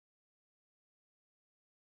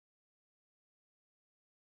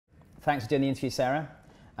Thanks for doing the interview, Sarah.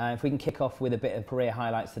 If we can kick off with a bit of career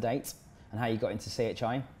highlights to date and how you got into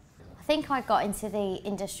CHI. I think I got into the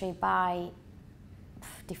industry by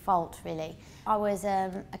default, really. I was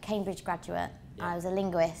a Cambridge graduate. I was a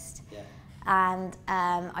linguist. And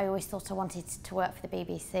I always thought I wanted to work for the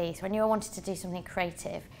BBC. So I knew I wanted to do something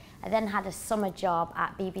creative. I then had a summer job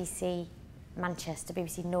at BBC Manchester,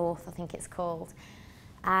 BBC North, I think it's called.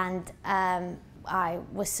 And I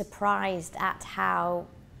was surprised at how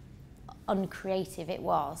uncreative it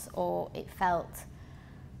was, or it felt,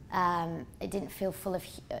 it didn't feel full of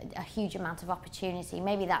a huge amount of opportunity.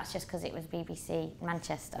 Maybe that's just because it was BBC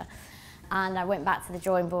Manchester. And I went back to the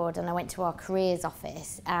drawing board and I went to our careers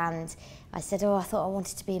office and I said, oh, I thought I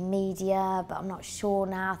wanted to be in media, but I'm not sure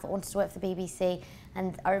now. I thought I wanted to work for the BBC.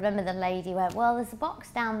 And I remember the lady went, well, there's a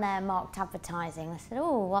box down there marked advertising. I said,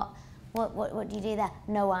 oh, what do you do there?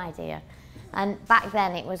 No idea. And back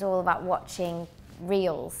then it was all about watching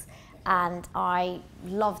reels. And I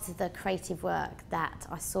loved the creative work that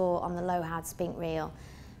I saw on the Low Hard Spink reel.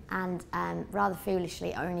 And rather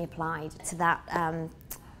foolishly, I only applied to that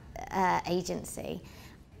agency.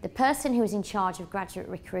 The person who was in charge of graduate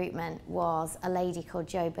recruitment was a lady called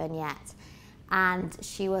Jo Burnett, and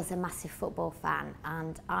she was a massive football fan,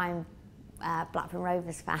 and I'm a Blackburn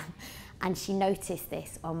Rovers fan, and she noticed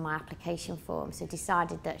this on my application form, so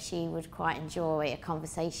decided that she would quite enjoy a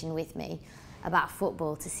conversation with me about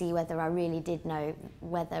football to see whether I really did know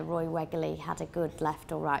whether Roy Wegerle had a good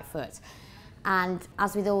left or right foot. And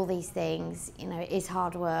as with all these things, you know, it is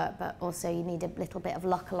hard work, but also you need a little bit of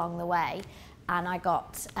luck along the way. And I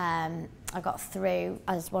got through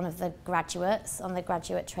as one of the graduates on the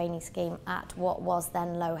graduate training scheme at what was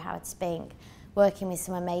then Low Hard Spink, working with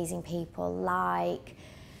some amazing people like,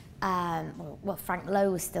 well, Frank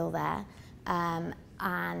Lowe was still there,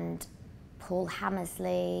 and Paul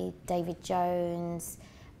Hammersley, David Jones,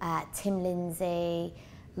 Tim Lindsay,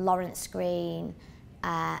 Lawrence Green,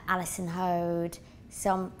 Alison Hode,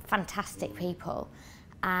 some fantastic people,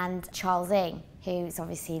 and Charles Ing, who's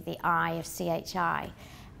obviously the eye of CHI.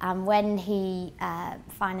 And when he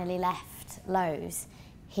finally left Lowe's,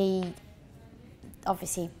 he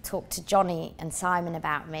obviously talked to Johnny and Simon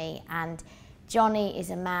about me, and Johnny is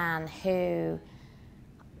a man who,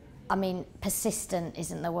 I mean, persistent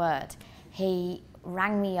isn't the word. He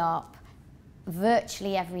rang me up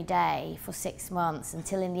virtually every day for 6 months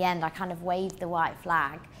until in the end I kind of waved the white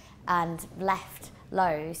flag and left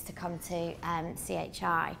Lowe's to come to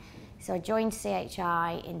CHI. So I joined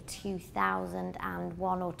CHI in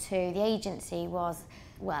 2001 or 2. The agency was,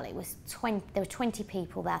 well, it was there were 20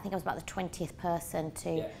 people there. I think I was about the 20th person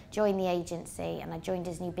to join the agency, and I joined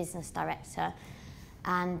as new business director,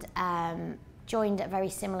 and joined at a very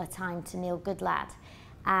similar time to Neil Goodlad.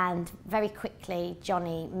 And very quickly,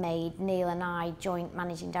 Johnny made Neil and I joint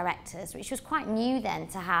managing directors, which was quite new then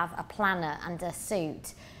to have a planner and a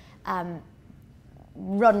suit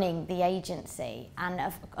running the agency.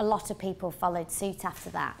 And a lot of people followed suit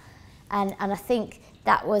after that. And I think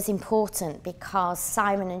that was important because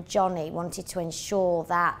Simon and Johnny wanted to ensure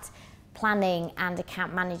that planning and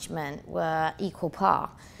account management were equal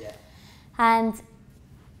par. And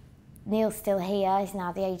Neil's still here, he's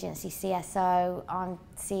now the agency CSO, I'm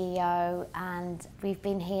CEO, and we've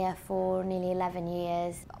been here for nearly 11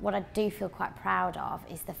 years. What I do feel quite proud of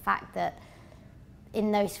is the fact that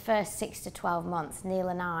in those first 6 to 12 months, Neil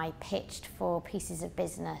and I pitched for pieces of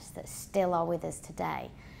business that still are with us today,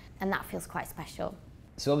 and that feels quite special.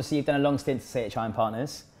 So obviously you've done a long stint at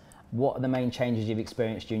CHI&Partners. What are the main changes you've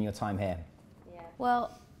experienced during your time here?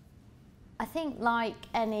 Well, I think like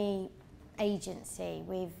any agency,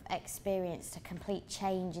 we've experienced a complete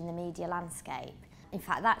change in the media landscape. In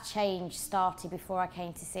fact, that change started before I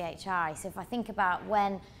came to CHI. So if I think about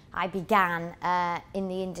when I began in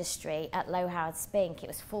the industry at Low Hard Spink, it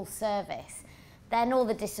was full service. Then all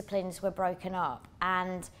the disciplines were broken up,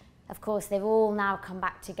 and of course they've all now come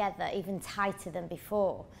back together even tighter than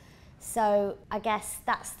before. So I guess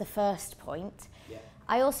that's the first point.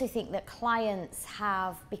 I also think that clients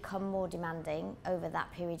have become more demanding over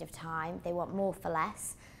that period of time. They want more for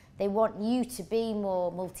less. They want you to be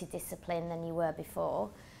more multidisciplined than you were before.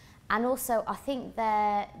 And also, I think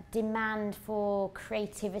their demand for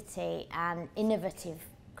creativity and innovative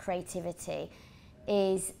creativity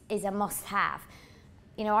is a must-have.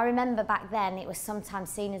 You know, I remember back then it was sometimes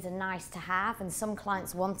seen as a nice to have, and some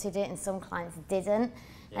clients wanted it and some clients didn't.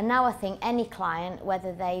 And now I think any client,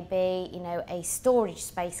 whether they be, you know, a storage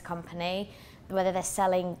space company, whether they're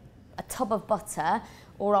selling a tub of butter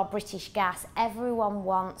or our British Gas, everyone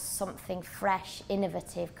wants something fresh,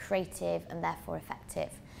 innovative, creative, and therefore effective.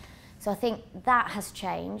 So I think that has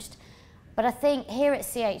changed. But But I think here at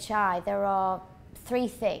CHI there are three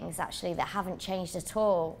things actually that haven't changed at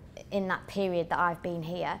all in that period that I've been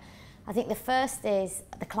here. I think the first is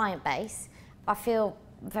the client base. I feel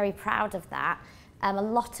very proud of that. A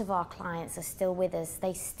lot of our clients are still with us.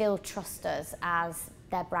 They still trust us as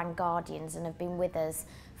their brand guardians and have been with us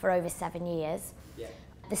for over 7 years. Yeah.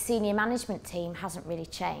 The senior management team hasn't really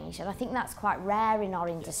changed, and I think that's quite rare in our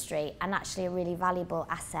industry and actually a really valuable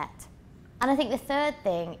asset. And I think the third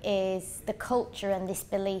thing is the culture and this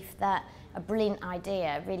belief that a brilliant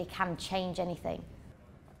idea really can change anything.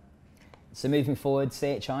 So moving forward,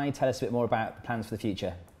 CHI, tell us a bit more about the plans for the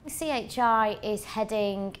future. CHI is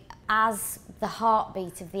heading as the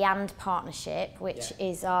heartbeat of the CHI&Partners partnership, which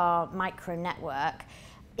is our micro network,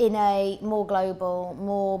 in a more global,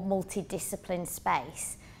 more multidisciplined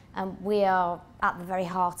space. And we are at the very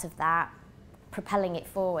heart of that, propelling it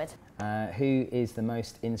forward. Who is the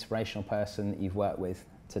most inspirational person that you've worked with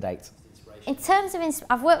to date? In terms of,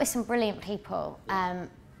 I've worked with some brilliant people,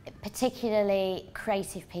 particularly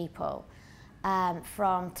creative people,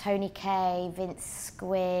 from Tony Kaye, Vince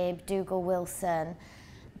Squibb, Dougal Wilson.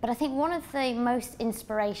 But I think one of the most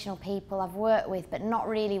inspirational people I've worked with, but not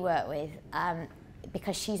really worked with,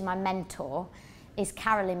 because she's my mentor, is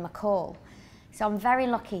Carolyn McCall. So I'm very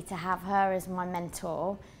lucky to have her as my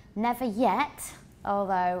mentor. Never yet,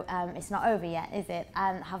 although it's not over yet, is it,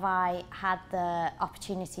 have I had the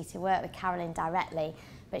opportunity to work with Carolyn directly,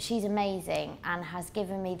 but she's amazing and has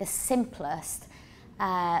given me the simplest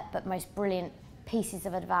but most brilliant pieces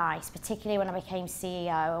of advice, particularly when I became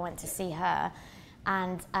CEO. I went to see her,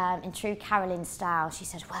 and in true Carolyn style, she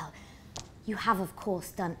said, well, you have of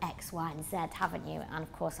course done X, Y and Z, haven't you? And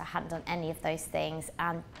of course I hadn't done any of those things,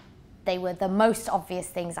 and they were the most obvious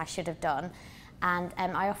things I should have done. And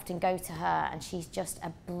I often go to her, and she's just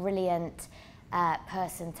a brilliant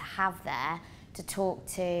person to have there to talk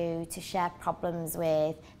to share problems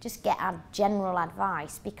with, just get our general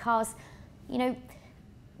advice, because, you know,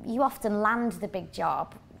 you often land the big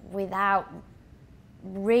job without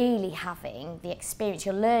really having the experience.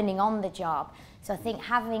 You're learning on the job. So I think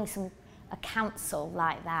having a counsel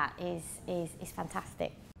like that is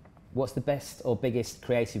fantastic. What's the best or biggest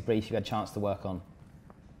creative brief you've had a chance to work on?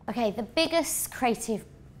 Okay, the biggest creative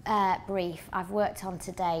brief I've worked on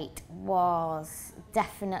to date was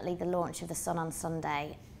definitely the launch of The Sun on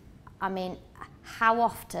Sunday. I mean, how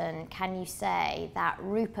often can you say that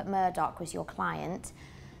Rupert Murdoch was your client?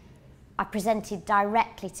 I presented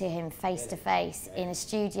directly to him face to face in a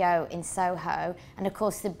studio in Soho, and of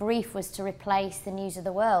course the brief was to replace the News of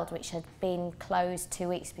the World, which had been closed 2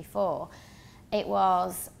 weeks before. It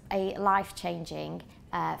was a life-changing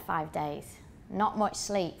 5 days. Not much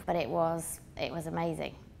sleep, but it was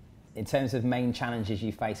amazing. In terms of main challenges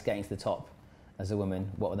you face getting to the top as a woman,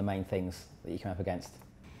 what were the main things that you came up against?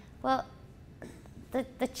 Well,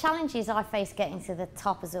 the challenges I face getting to the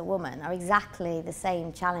top as a woman are exactly the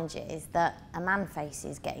same challenges that a man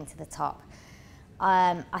faces getting to the top.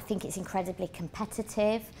 I think it's incredibly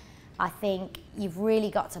competitive. I think you've really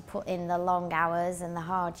got to put in the long hours and the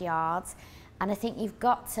hard yards. And I think you've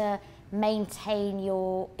got to maintain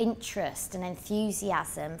your interest and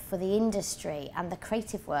enthusiasm for the industry and the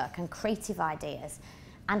creative work and creative ideas,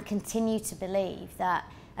 and continue to believe that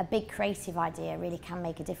a big creative idea really can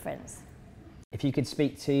make a difference. If you could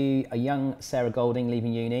speak to a young Sarah Golding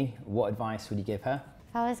leaving uni, what advice would you give her?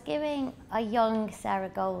 If I was giving a young Sarah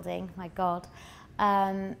Golding, my God,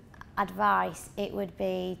 advice, it would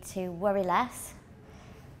be to worry less,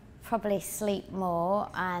 probably sleep more,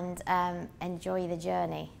 and enjoy the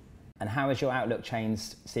journey. And how has your outlook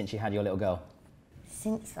changed since you had your little girl?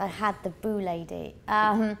 Since I had the boo lady,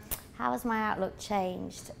 how has my outlook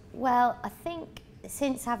changed? Well, I think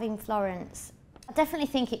since having Florence, I definitely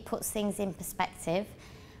think it puts things in perspective.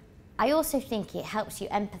 I also think it helps you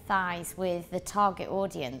empathise with the target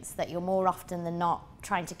audience that you're more often than not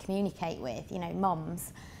trying to communicate with, you know,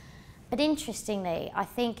 mums. But interestingly, I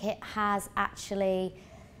think it has actually,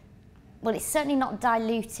 well, it's certainly not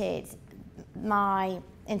diluted my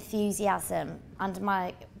enthusiasm and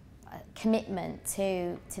my commitment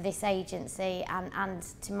to this agency and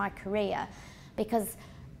to my career, because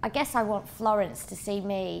I guess I want Florence to see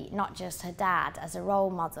me, not just her dad, as a role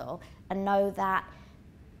model, and know that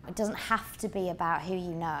it doesn't have to be about who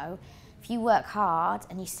you know. If you work hard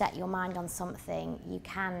and you set your mind on something, you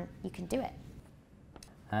can do it.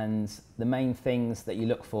 And the main things that you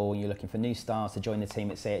look for when you're looking for new stars to join the team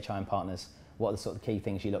at CHI&Partners, what are the sort of key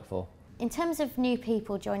things you look for? In terms of new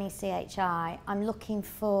people joining CHI, I'm looking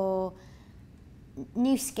for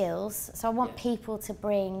new skills. So I want people to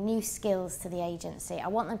bring new skills to the agency. I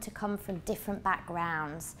want them to come from different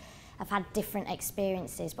backgrounds. have had different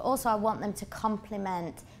experiences, but also I want them to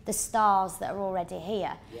complement the stars that are already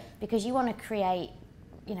here, because you want to create,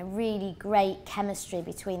 you know, really great chemistry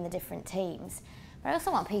between the different teams. But I also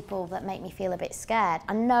want people that make me feel a bit scared.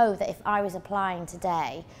 I know that if I was applying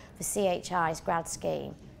today for CHI's grad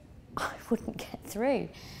scheme, I wouldn't get through,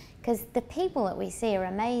 because the people that we see are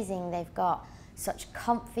amazing. They've got such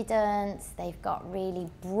confidence, they've got really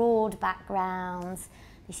broad backgrounds,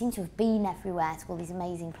 they seem to have been everywhere to all these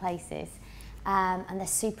amazing places, and they're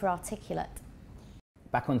super articulate.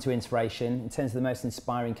 Back onto inspiration, in terms of the most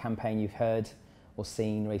inspiring campaign you've heard or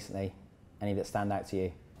seen recently, any that stand out to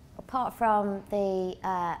you? Apart from the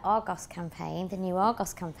Argos campaign, the new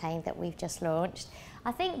Argos campaign that we've just launched,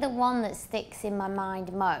 I think the one that sticks in my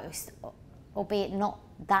mind most, albeit not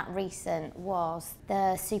that recent, was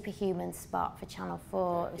the Superhuman spot for Channel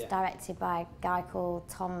 4. It was directed by a guy called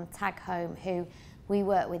Tom Taghome, who we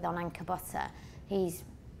work with on Anchor Butter. He's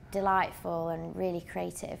delightful and really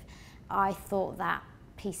creative. I thought that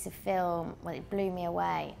piece of film, well, it blew me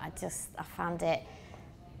away. I found it,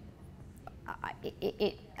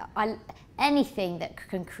 anything that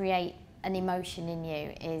can create an emotion in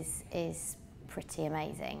you is pretty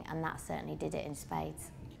amazing, and that certainly did it in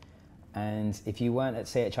spades. And if you weren't at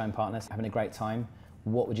CHI&Partners having a great time,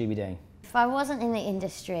 what would you be doing? If I wasn't in the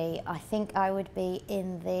industry, I think I would be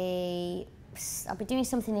I'd be doing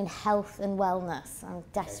something in health and wellness. I'm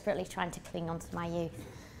desperately trying to cling on to my youth.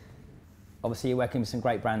 Obviously you're working with some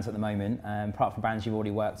great brands at the moment. Apart from brands you've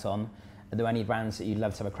already worked on, are there any brands that you'd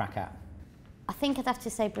love to have a crack at? I think I'd have to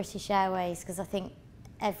say British Airways, because I think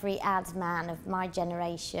every ad man of my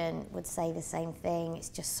generation would say the same thing. It's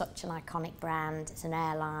just such an iconic brand. It's an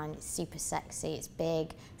airline, it's super sexy, it's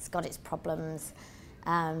big, it's got its problems.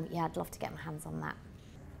 Yeah, I'd love to get my hands on that.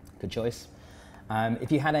 Good choice.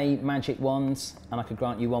 If you had a magic wand and I could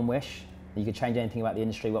grant you one wish, and you could change anything about the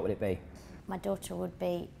industry, what would it be? My daughter would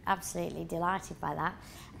be absolutely delighted by that.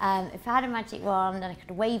 If I had a magic wand and I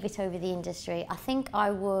could wave it over the industry, I think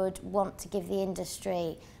I would want to give the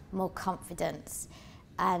industry more confidence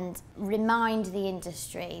and remind the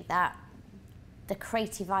industry that the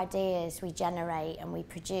creative ideas we generate and we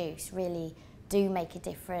produce really do make a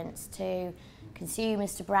difference to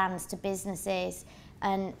consumers, to brands, to businesses,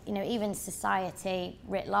 and, you know, even society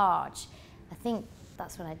writ large. I think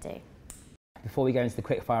that's what I do. Before we go into the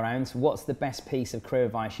quickfire rounds, what's the best piece of career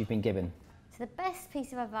advice you've been given? So the best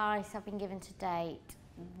piece of advice I've been given to date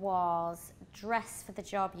was dress for the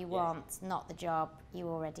job you want, not the job you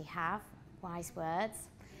already have. Wise words.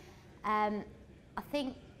 I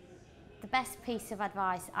think the best piece of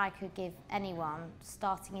advice I could give anyone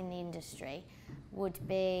starting in the industry would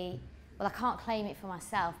be, well, I can't claim it for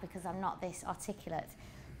myself because I'm not this articulate,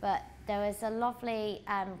 but there was a lovely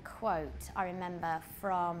quote I remember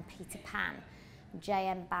from Peter Pan,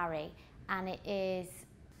 J.M. Barrie, and it is,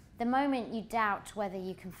 the moment you doubt whether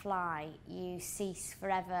you can fly, you cease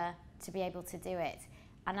forever to be able to do it.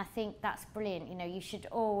 And I think that's brilliant. You know, you should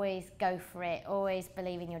always go for it, always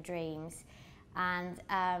believe in your dreams. And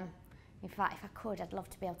in fact, if I could, I'd love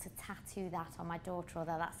to be able to tattoo that on my daughter,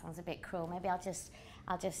 although that sounds a bit cruel. Maybe I'll just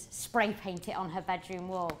spray paint it on her bedroom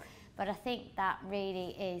wall. But I think that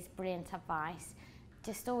really is brilliant advice.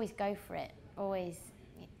 Just always go for it. Always,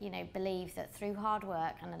 you know, believe that through hard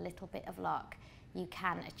work and a little bit of luck, you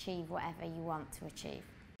can achieve whatever you want to achieve.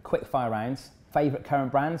 Quick fire rounds. Favourite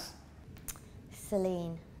current brands?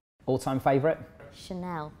 Celine. All-time favourite?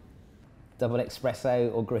 Chanel. Double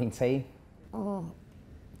espresso or green tea? Oh,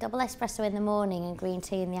 double espresso in the morning and green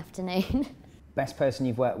tea in the afternoon. Best person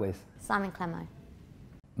you've worked with? Simon Clemo.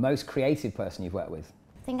 Most creative person you've worked with?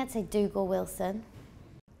 I think I'd say Dougal Wilson.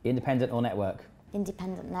 Independent or network?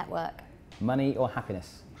 Independent network. Money or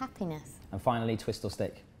happiness? Happiness. And finally, twist or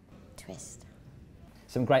stick? Twist.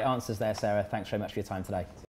 Some great answers there, Sarah. Thanks very much for your time today.